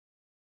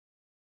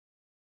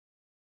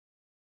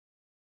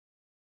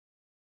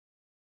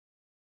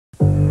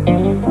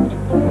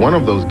One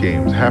of those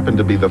games happened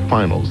to be the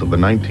finals of the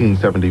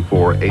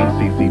 1974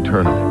 ACC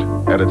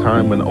Tournament, at a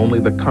time when only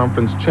the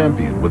conference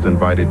champion was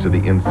invited to the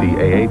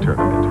NCAA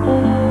Tournament.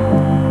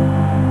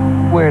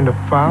 We're in the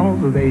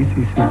finals of the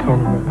ACC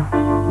Tournament.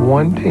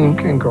 One team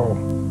can go.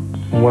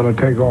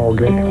 Winner-take-all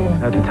game.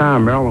 At the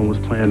time, Maryland was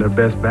playing their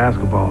best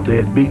basketball. They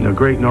had beaten a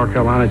great North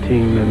Carolina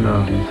team in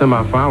the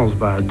semifinals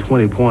by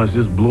 20 points,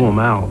 just blew them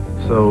out.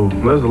 So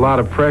there's a lot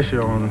of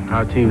pressure on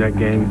our team that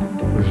game.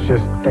 It was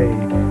just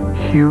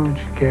a huge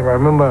game. I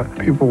remember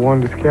people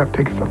wanted to scalp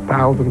tickets,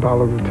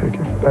 $1,000 a ticket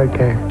for that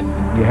game.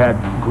 You had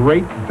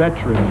great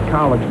veteran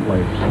college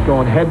players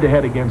going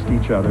head-to-head against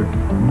each other,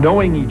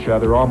 knowing each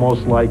other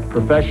almost like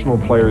professional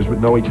players would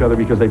know each other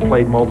because they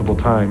played multiple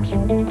times.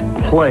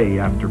 Play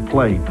after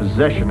play,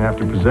 possession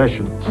after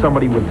possession,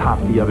 somebody would top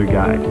the other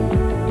guy.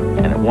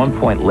 And at one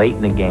point late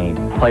in the game,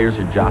 players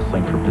are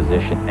jostling for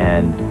position,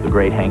 and the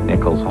great Hank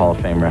Nichols, Hall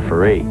of Fame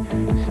referee,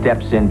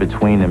 steps in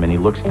between them and he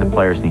looks at the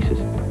players and he says,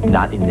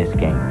 "Not in this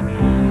game."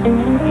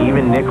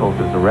 Even Nichols,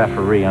 as the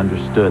referee,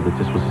 understood that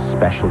this was a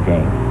special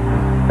game.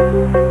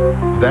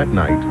 That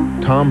night,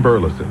 Tom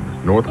Burleson,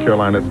 North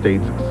Carolina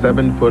State's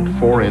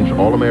 7'4"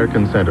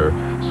 All-American center,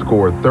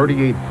 scored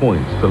 38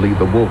 points to lead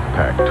the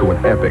Wolfpack to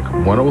an epic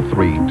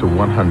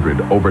 103-100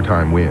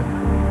 overtime win.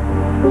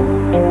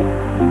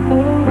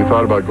 We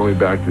thought about going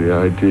back to the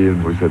NIT,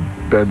 and we said,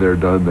 been there,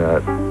 done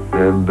that.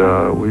 And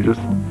we just,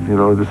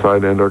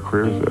 decided to end our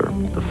careers there.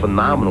 The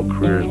phenomenal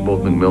careers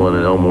both McMillan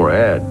and Elmore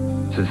had.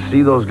 To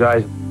see those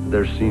guys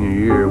their senior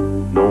year,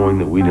 knowing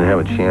that we didn't have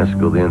a chance to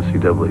go to the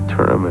NCAA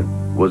tournament,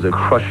 was a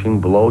crushing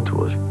blow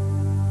to us.